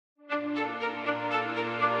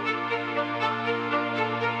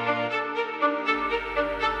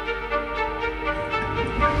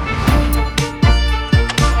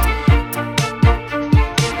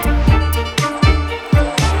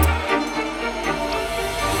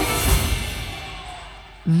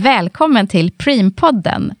Välkommen till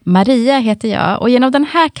Preem-podden. Maria heter jag och genom den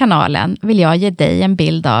här kanalen vill jag ge dig en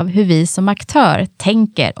bild av hur vi som aktör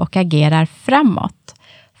tänker och agerar framåt.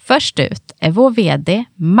 Först ut är vår vd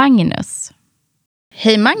Magnus.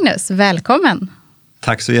 Hej Magnus, välkommen!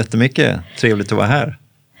 Tack så jättemycket, trevligt att vara här.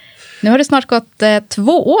 Nu har det snart gått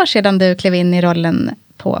 2 år sedan du klev in i rollen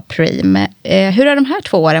på Preem. Hur har de här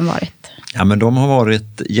 2 åren varit? Ja, men de har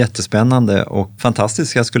varit jättespännande och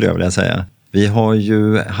fantastiska skulle jag vilja säga. Vi har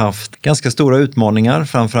ju haft ganska stora utmaningar,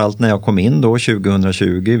 framförallt när jag kom in då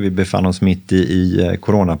 2020. Vi befann oss mitt i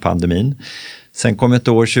coronapandemin. Sen kom ett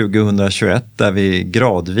år 2021 där vi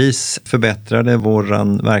gradvis förbättrade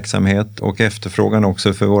vår verksamhet och efterfrågan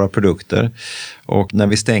också för våra produkter. Och när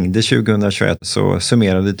vi stängde 2021 så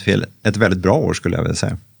summerade det till ett väldigt bra år skulle jag vilja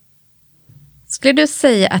säga. Skulle du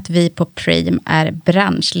säga att vi på Preem är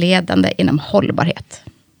branschledande inom hållbarhet?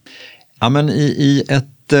 Ja, men i ett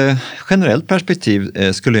generellt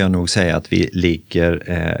perspektiv skulle jag nog säga att vi ligger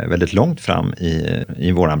väldigt långt fram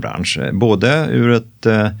i våran bransch. Både ur ett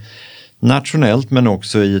nationellt men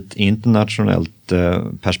också i ett internationellt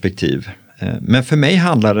perspektiv. Men för mig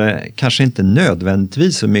handlar det kanske inte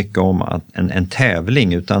nödvändigtvis så mycket om en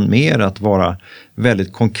tävling utan mer att vara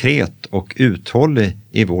väldigt konkret och uthållig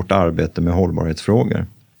i vårt arbete med hållbarhetsfrågor.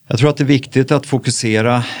 Jag tror att det är viktigt att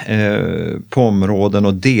fokusera på områden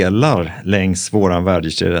och delar längs våran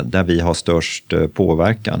värdekedja där vi har störst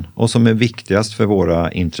påverkan och som är viktigast för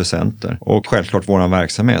våra intressenter och självklart våran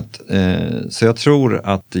verksamhet. Så jag tror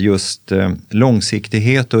att just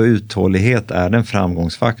långsiktighet och uthållighet är en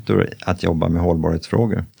framgångsfaktor att jobba med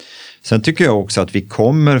hållbarhetsfrågor. Sen tycker jag också att vi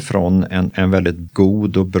kommer från en väldigt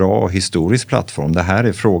god och bra historisk plattform. Det här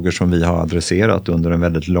är frågor som vi har adresserat under en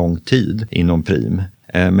väldigt lång tid inom Preem.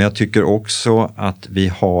 Men jag tycker också att vi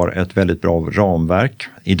har ett väldigt bra ramverk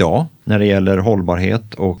idag när det gäller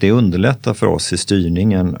hållbarhet och det underlättar för oss i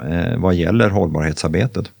styrningen vad gäller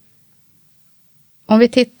hållbarhetsarbetet. Om vi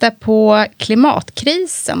tittar på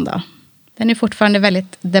klimatkrisen då. Den är fortfarande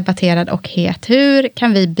väldigt debatterad och het. Hur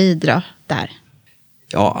kan vi bidra där?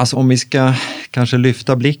 Ja, alltså om vi ska kanske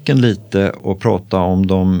lyfta blicken lite och prata om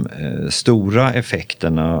de stora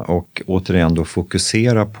effekterna och återigen då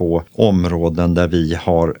fokusera på områden där vi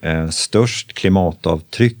har störst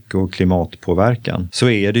klimatavtryck och klimatpåverkan så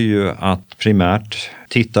är det ju att primärt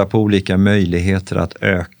titta på olika möjligheter att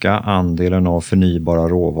öka andelen av förnybara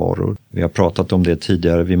råvaror. Vi har pratat om det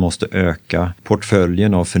tidigare, vi måste öka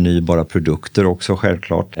portföljen av förnybara produkter också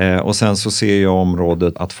självklart. Och sen så ser jag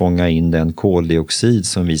området att fånga in den koldioxid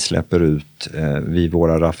som vi släpper ut vid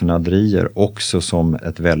våra raffinaderier också som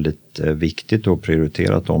ett väldigt viktigt och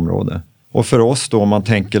prioriterat område. Och för oss då, om man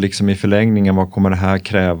tänker liksom i förlängningen, vad kommer det här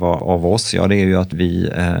kräva av oss? Ja, det är ju att vi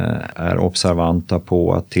är observanta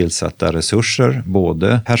på att tillsätta resurser,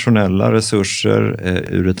 både personella resurser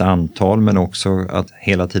ur ett antal, men också att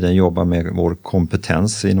hela tiden jobba med vår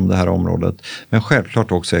kompetens inom det här området. Men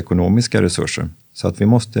självklart också ekonomiska resurser. Så att vi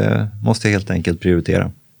måste helt enkelt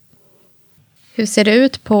prioritera. Hur ser det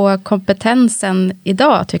ut på kompetensen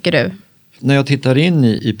idag tycker du? När jag tittar in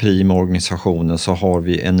i Preem-organisationen så har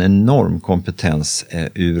vi en enorm kompetens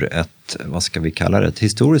ur ett, vad ska vi kalla det, ett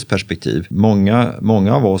historiskt perspektiv.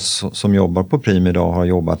 Många av oss som jobbar på Preem idag har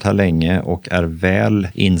jobbat här länge och är väl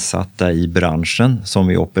insatta i branschen som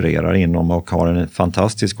vi opererar inom och har en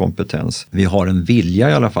fantastisk kompetens. Vi har en vilja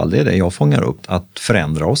i alla fall, det är det jag fångar upp, att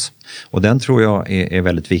förändra oss. Och den tror jag är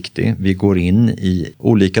väldigt viktig. Vi går in i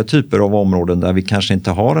olika typer av områden där vi kanske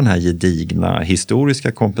inte har den här gedigna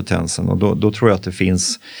historiska kompetensen. Och då tror jag att det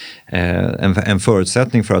finns en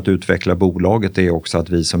förutsättning för att utveckla bolaget är också att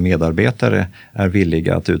vi som medarbetare är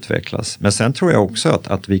villiga att utvecklas. Men sen tror jag också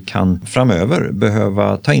att vi kan framöver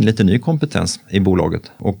behöva ta in lite ny kompetens i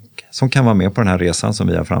bolaget och som kan vara med på den här resan som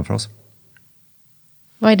vi har framför oss.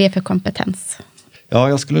 Vad är det för kompetens? Ja,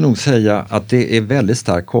 jag skulle nog säga att det är väldigt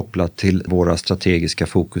starkt kopplat till våra strategiska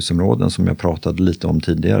fokusområden som jag pratade lite om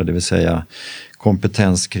tidigare. Det vill säga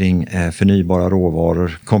kompetens kring förnybara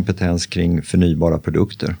råvaror, kompetens kring förnybara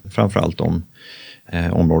produkter. Framförallt de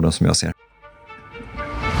områden som jag ser.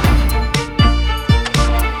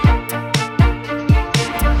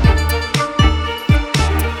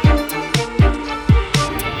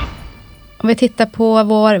 Om vi tittar på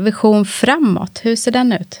vår vision framåt, hur ser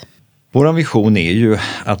den ut? Vår vision är ju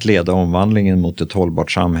att leda omvandlingen mot ett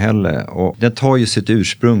hållbart samhälle och det tar ju sitt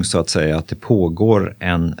ursprung så att säga att det pågår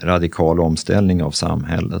en radikal omställning av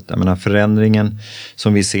samhället. Jag menar förändringen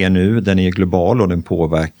som vi ser nu, den är global och den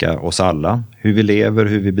påverkar oss alla. Hur vi lever,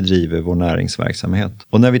 hur vi bedriver vår näringsverksamhet.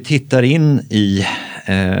 Och när vi tittar in i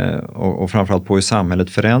och framförallt på hur samhället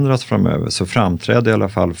förändras framöver, så framträder i alla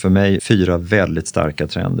fall för mig 4 väldigt starka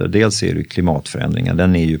trender. Dels är det klimatförändringen,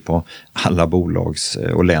 den är ju på alla bolags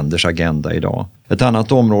och länders agenda idag. Ett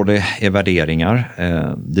annat område är värderingar.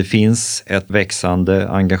 Det finns ett växande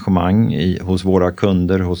engagemang hos våra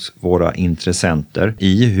kunder, hos våra intressenter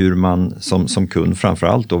i hur man som kund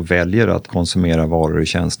framförallt då väljer att konsumera varor och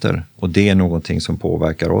tjänster. Och det är någonting som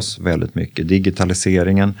påverkar oss väldigt mycket.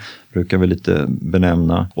 Digitaliseringen brukar vi lite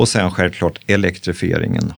benämna. Och sen självklart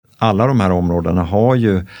elektrifieringen. Alla de här områdena har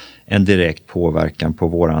ju en direkt påverkan på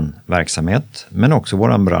våran verksamhet, men också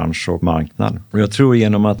våran bransch och marknad. Och jag tror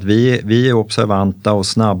genom att vi är observanta och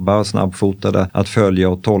snabba och snabbfotade att följa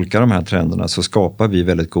och tolka de här trenderna, så skapar vi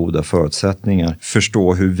väldigt goda förutsättningar.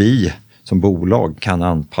 Förstå hur vi som bolag kan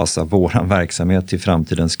anpassa våran verksamhet till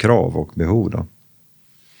framtidens krav och behov då.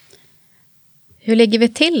 Hur ligger vi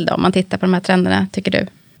till då om man tittar på de här trenderna, tycker du?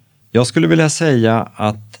 Jag skulle vilja säga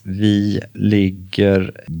att vi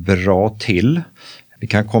ligger bra till. Vi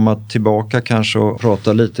kan komma tillbaka kanske och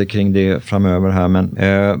prata lite kring det framöver här, men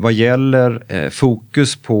vad gäller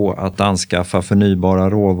fokus på att anskaffa förnybara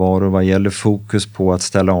råvaror, vad gäller fokus på att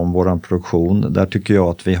ställa om våran produktion, där tycker jag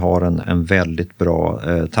att vi har en väldigt bra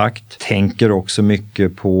takt. Tänker också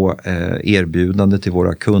mycket på erbjudande till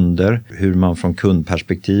våra kunder, hur man från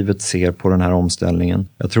kundperspektivet ser på den här omställningen.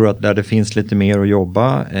 Jag tror att där det finns lite mer att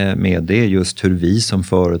jobba med, det är just hur vi som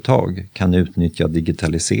företag kan utnyttja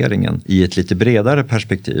digitaliseringen i ett lite bredare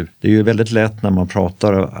perspektiv. Det är ju väldigt lätt när man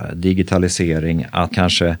pratar digitalisering att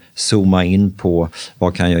kanske zooma in på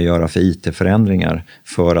vad kan jag göra för IT-förändringar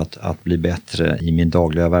för att bli bättre i min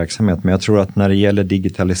dagliga verksamhet. Men jag tror att när det gäller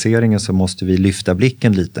digitaliseringen så måste vi lyfta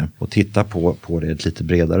blicken lite och titta på det i ett lite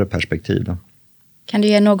bredare perspektiv då. Kan du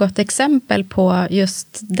ge något exempel på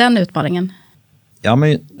just den utmaningen? Ja,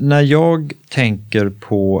 men när jag tänker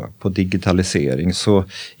på digitalisering, så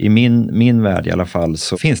i min värld i alla fall,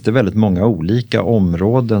 så finns det väldigt många olika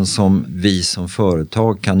områden som vi som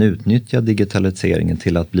företag kan utnyttja digitaliseringen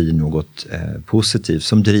till att bli något positivt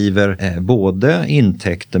som driver både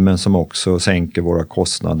intäkter men som också sänker våra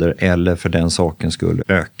kostnader eller för den sakens skull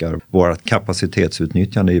ökar vårt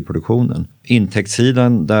kapacitetsutnyttjande i produktionen.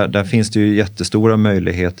 Intäktssidan, där finns det ju jättestora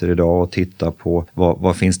möjligheter idag att titta på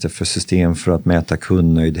vad finns det för system för att mäta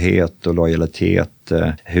kundnöjdhet och lojalitet.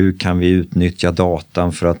 Hur kan vi utnyttja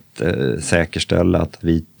datan för att säkerställa att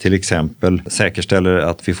vi till exempel säkerställer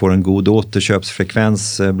att vi får en god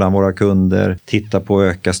återköpsfrekvens bland våra kunder. Titta på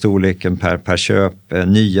att öka storleken per köp,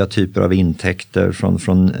 nya typer av intäkter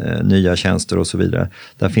från nya tjänster och så vidare.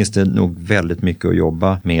 Där finns det nog väldigt mycket att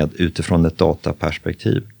jobba med utifrån ett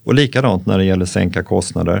dataperspektiv. Och likadant när det gäller sänka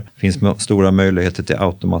kostnader. Finns stora möjligheter till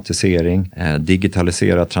automatisering,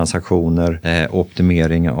 digitalisera transaktioner,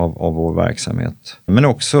 optimering av vår verksamhet. Men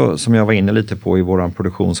också, som jag var inne lite på i vår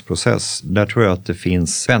produktionsprocess, där tror jag att det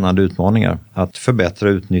finns spännande utmaningar. Att förbättra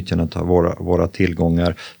utnyttjandet av våra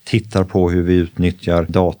tillgångar, tittar på hur vi utnyttjar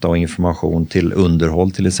data och information till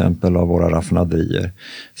underhåll till exempel av våra raffinaderier.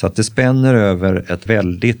 Så att det spänner över ett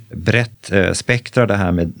väldigt brett spektra det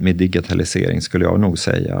här med digitalisering, skulle jag nog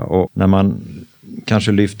säga. Och när man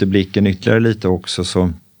kanske lyfter blicken ytterligare lite också,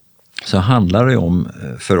 så handlar det om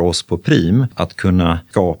för oss på Preem att kunna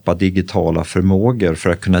skapa digitala förmågor för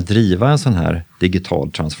att kunna driva en sån här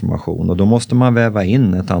digital transformation. Och då måste man väva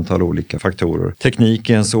in ett antal olika faktorer. Teknik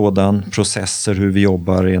är en sådan, processer, hur vi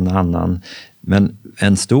jobbar är en annan. Men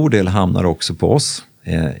en stor del hamnar också på oss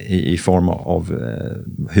i form av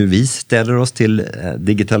hur vi ställer oss till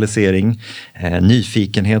digitalisering,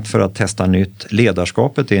 nyfikenhet för att testa nytt.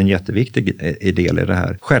 Ledarskapet är en jätteviktig del i det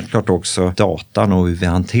här. Självklart också datan och hur vi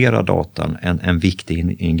hanterar datan, en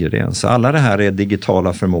viktig ingrediens. Så alla det här är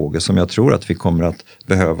digitala förmågor som jag tror att vi kommer att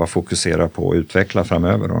behöva fokusera på och utveckla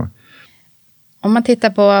framöver då. Om man tittar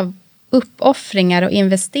på uppoffringar och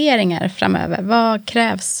investeringar framöver, vad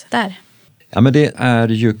krävs där? Ja, men det är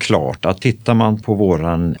ju klart att tittar man på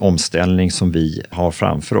våran omställning som vi har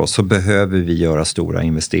framför oss, så behöver vi göra stora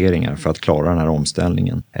investeringar för att klara den här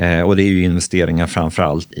omställningen. Och det är ju investeringar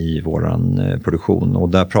framförallt i våran produktion, och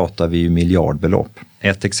där pratar vi ju miljardbelopp.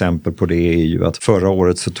 Ett exempel på det är ju att förra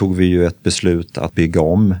året så tog vi ju ett beslut att bygga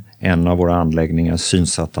om en av våra anläggningar,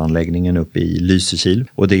 Synsatt-anläggningen uppe i Lysekil.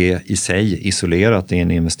 Och det i sig isolerat är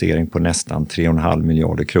en investering på nästan 3,5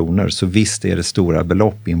 miljarder kronor. Så visst är det stora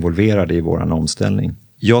belopp involverade i våran omställning.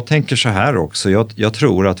 Jag tänker så här också, jag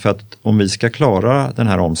tror att för att om vi ska klara den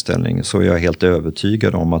här omställningen så är jag helt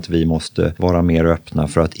övertygad om att vi måste vara mer öppna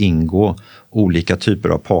för att ingå olika typer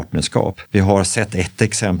av partnerskap. Vi har sett ett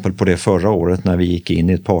exempel på det förra året när vi gick in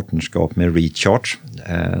i ett partnerskap med Recharge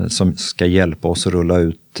som ska hjälpa oss att rulla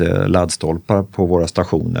ut laddstolpar på våra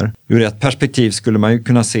stationer. Ur ett perspektiv skulle man ju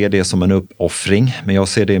kunna se det som en uppoffring, men jag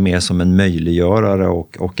ser det mer som en möjliggörare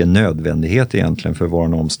och en nödvändighet egentligen för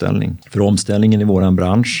vår omställning. För omställningen i vår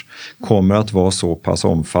bransch kommer att vara så pass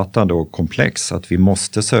omfattande och komplex att vi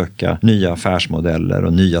måste söka nya affärsmodeller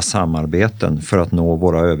och nya samarbeten för att nå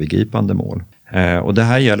våra övergripande mål. Och det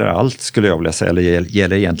här gäller allt, skulle jag vilja säga, eller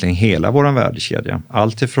gäller egentligen hela vår värdekedja.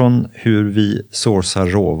 Allt ifrån hur vi sourcar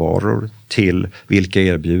råvaror till vilka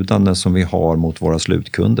erbjudanden som vi har mot våra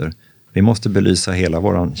slutkunder. Vi måste belysa hela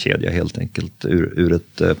vår kedja helt enkelt ur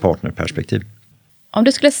ett partnerperspektiv. Om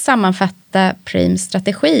du skulle sammanfatta Preems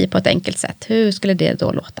strategi på ett enkelt sätt, hur skulle det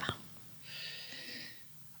då låta?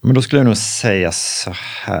 Men då skulle jag nog säga så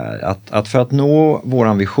här, att för att nå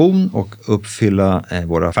vår vision och uppfylla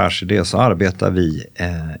våra affärsidé så arbetar vi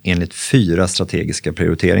enligt 4 strategiska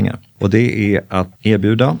prioriteringar. Och det är att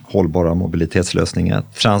erbjuda hållbara mobilitetslösningar,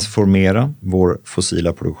 transformera vår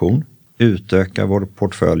fossila produktion, utöka vår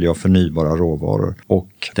portfölj av förnybara råvaror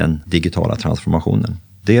och den digitala transformationen.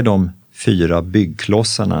 Det är de 4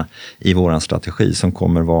 byggklossarna i vår strategi som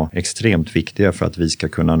kommer vara extremt viktiga för att vi ska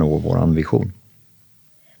kunna nå vår vision.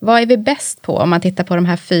 Vad är vi bäst på om man tittar på de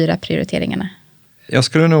här 4 prioriteringarna? Jag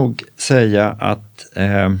skulle nog säga att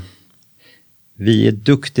vi är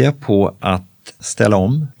duktiga på att ställa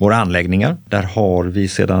om våra anläggningar. Där har vi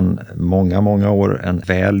sedan många år en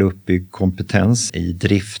väl uppbyggd kompetens i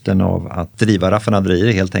driften av att driva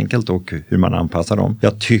raffinaderier helt enkelt och hur man anpassar dem.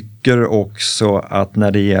 Jag tycker också att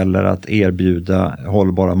när det gäller att erbjuda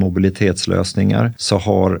hållbara mobilitetslösningar så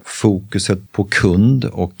har fokuset på kund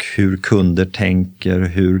och hur kunder tänker,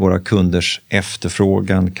 hur våra kunders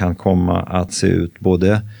efterfrågan kan komma att se ut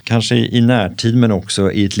både kanske i närtid men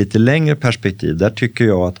också i ett lite längre perspektiv. Där tycker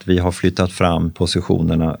jag att vi har flyttat fram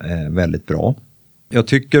positionerna väldigt bra. Jag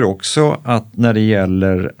tycker också att när det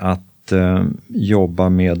gäller att jobba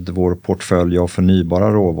med vår portfölj av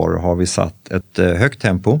förnybara råvaror har vi satt ett högt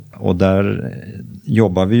tempo och där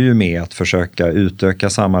jobbar vi ju med att försöka utöka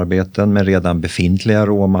samarbeten med redan befintliga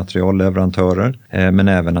råmaterialleverantörer men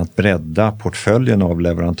även att bredda portföljen av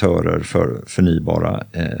leverantörer för förnybara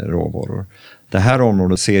råvaror. Det här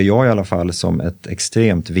området ser jag i alla fall som ett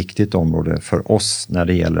extremt viktigt område för oss när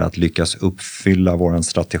det gäller att lyckas uppfylla vår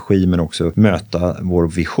strategi men också möta vår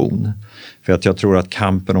vision. För att jag tror att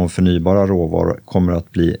kampen om förnybara råvaror kommer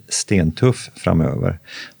att bli stentuff framöver.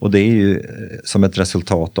 Och det är ju som ett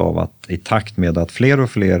resultat av att i takt med att fler och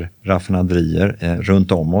fler raffinaderier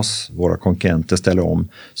runt om oss, våra konkurrenter, ställer om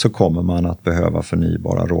så kommer man att behöva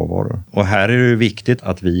förnybara råvaror. Och här är det viktigt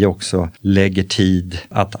att vi också lägger tid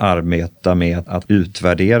att arbeta med att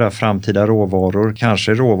utvärdera framtida råvaror.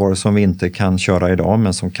 Kanske råvaror som vi inte kan köra idag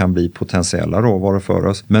men som kan bli potentiella råvaror för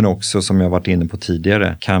oss. Men också som jag varit inne på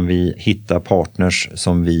tidigare kan vi hitta partners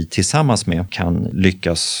som vi tillsammans med kan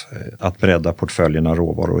lyckas att bredda portföljen av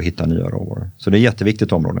råvaror och hitta nya råvaror. Så det är ett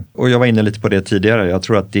jätteviktigt område. Och jag var inne lite på det tidigare. Jag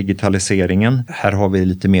tror att digitaliseringen, här har vi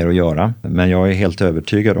lite mer att göra. Men jag är helt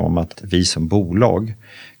övertygad om att vi som bolag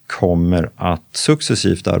kommer att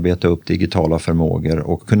successivt arbeta upp digitala förmågor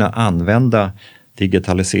och kunna använda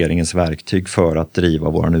digitaliseringens verktyg för att driva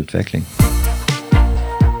vår utveckling.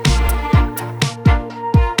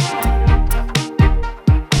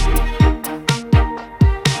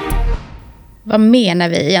 Vad menar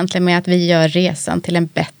vi egentligen med att vi gör resan till en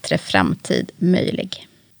bättre framtid möjlig?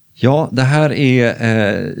 Ja, det här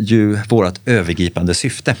är ju vårt övergripande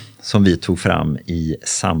syfte som vi tog fram i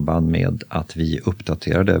samband med att vi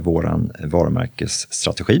uppdaterade våran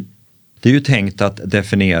varumärkesstrategi. Det är ju tänkt att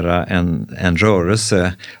definiera en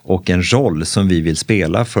rörelse och en roll som vi vill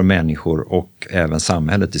spela för människor och även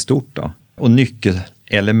samhället i stort då. Och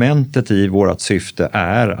nyckelelementet i vårt syfte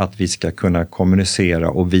är att vi ska kunna kommunicera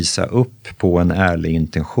och visa upp på en ärlig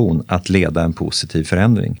intention att leda en positiv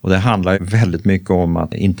förändring. Och det handlar väldigt mycket om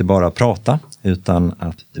att inte bara prata utan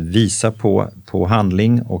att visa på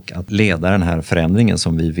handling och att leda den här förändringen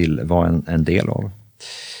som vi vill vara en del av.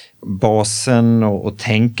 Basen och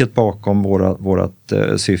tänket bakom vårat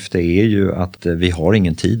syfte är ju att vi har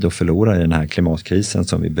ingen tid att förlora i den här klimatkrisen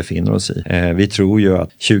som vi befinner oss i. Vi tror ju att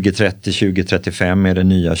 2030-2035 är det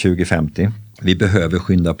nya 2050. Vi behöver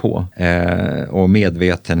skynda på och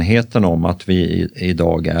medvetenheten om att vi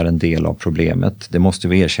idag är en del av problemet, det måste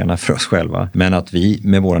vi erkänna för oss själva. Men att vi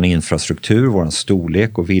med vår infrastruktur, vår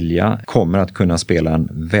storlek och vilja kommer att kunna spela en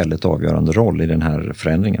väldigt avgörande roll i den här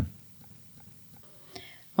förändringen.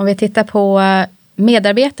 Om vi tittar på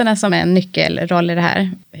medarbetarna som är en nyckelroll i det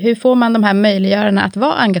här. Hur får man de här möjliggörarna att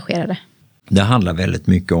vara engagerade? Det handlar väldigt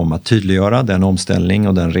mycket om att tydliggöra den omställning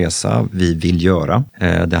och den resa vi vill göra.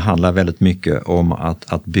 Det handlar väldigt mycket om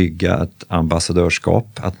att bygga ett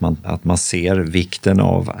ambassadörskap, att man ser vikten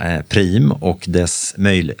av Preem och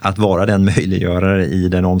att vara den möjliggörare i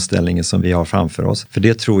den omställningen som vi har framför oss. För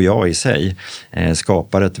det tror jag i sig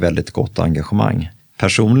skapar ett väldigt gott engagemang.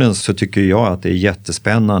 Personligen så tycker jag att det är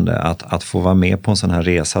jättespännande att få vara med på en sån här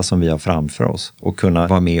resa som vi har framför oss och kunna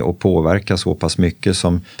vara med och påverka så pass mycket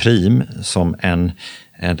som Preem, som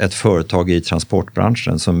ett företag i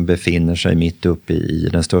transportbranschen som befinner sig mitt uppe i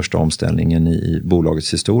den största omställningen i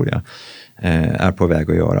bolagets historia är på väg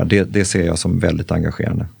att göra. Det ser jag som väldigt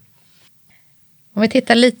engagerande. Om vi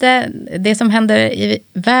tittar lite, det som händer i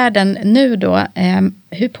världen nu då,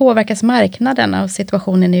 hur påverkas marknaden av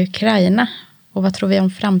situationen i Ukraina? Och vad tror vi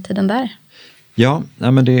om framtiden där? Ja,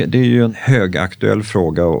 men det är ju en högaktuell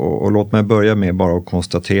fråga och låt mig börja med bara att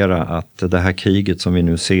konstatera att det här kriget som vi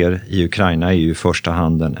nu ser i Ukraina är ju i första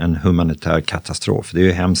hand en humanitär katastrof. Det är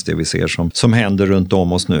ju hemskt det vi ser som händer runt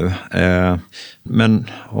om oss nu. Men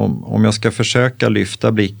om jag ska försöka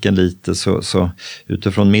lyfta blicken lite så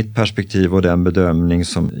utifrån mitt perspektiv och den bedömning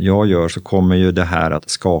som jag gör så kommer ju det här att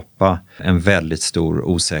skapa en väldigt stor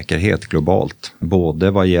osäkerhet globalt.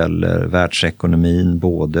 Både vad gäller världsekonomin,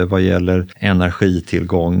 både vad gäller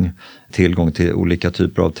energitillgång, tillgång till olika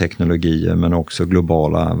typer av teknologier men också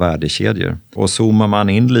globala värdekedjor. Och zoomar man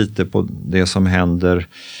in lite på det som händer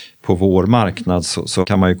på vår marknad så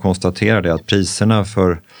kan man ju konstatera det att priserna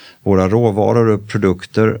för våra råvaror och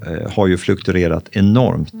produkter har ju fluktuerat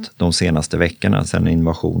enormt de senaste veckorna sedan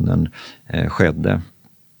invasionen skedde.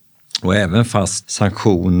 Och även fast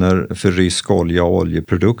sanktioner för rysk olja och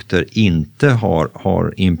oljeprodukter inte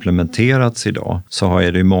har implementerats idag så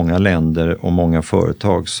är det ju många länder och många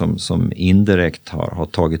företag som indirekt har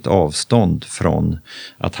tagit avstånd från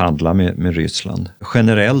att handla med Ryssland.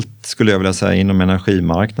 Generellt skulle jag vilja säga inom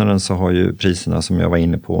energimarknaden så har ju priserna som jag var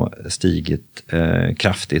inne på stigit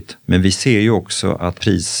kraftigt. Men vi ser ju också att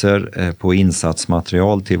priser på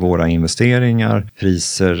insatsmaterial till våra investeringar,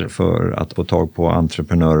 priser för att få tag på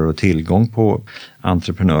entreprenörer och tillgång på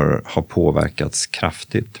entreprenörer har påverkats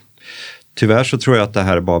kraftigt. Tyvärr så tror jag att det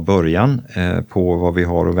här är bara början på vad vi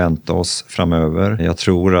har att vänta oss framöver. Jag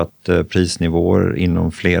tror att prisnivåer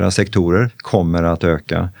inom flera sektorer kommer att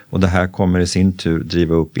öka och det här kommer i sin tur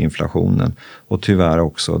driva upp inflationen och tyvärr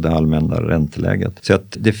också det allmänna ränteläget. Så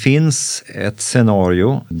att det finns ett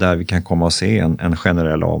scenario där vi kan komma att se en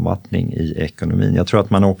generell avmattning i ekonomin. Jag tror att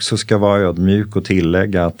man också ska vara ödmjuk och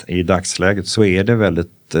tillägga att i dagsläget så är det väldigt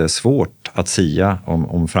svårt att sia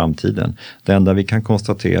om framtiden. Det enda vi kan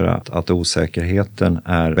konstatera är att osäkerheten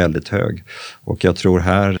är väldigt hög. Och jag tror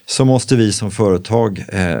här så måste vi som företag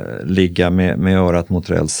ligga med örat mot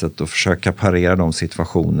rälset och försöka parera de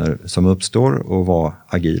situationer som uppstår och vara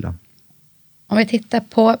agila. Om vi tittar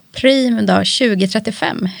på Preem då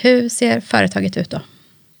 2035, hur ser företaget ut då?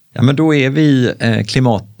 Ja, men då är vi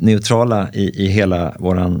klimatneutrala i hela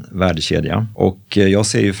våran värdekedja och jag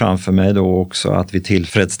ser ju framför mig då också att vi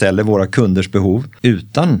tillfredsställer våra kunders behov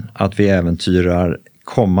utan att vi äventyrar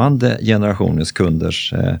kommande generationers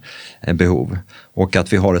kunders behov och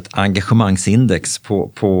att vi har ett engagemangsindex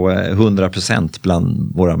på 100%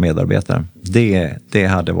 bland våra medarbetare. Det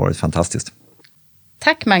hade varit fantastiskt.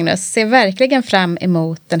 Tack Magnus, ser verkligen fram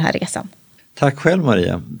emot den här resan. Tack själv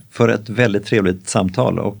Maria för ett väldigt trevligt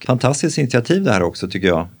samtal och fantastiskt initiativ det här också tycker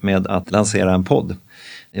jag med att lansera en podd.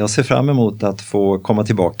 Jag ser fram emot att få komma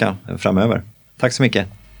tillbaka framöver. Tack så mycket.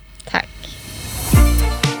 Tack.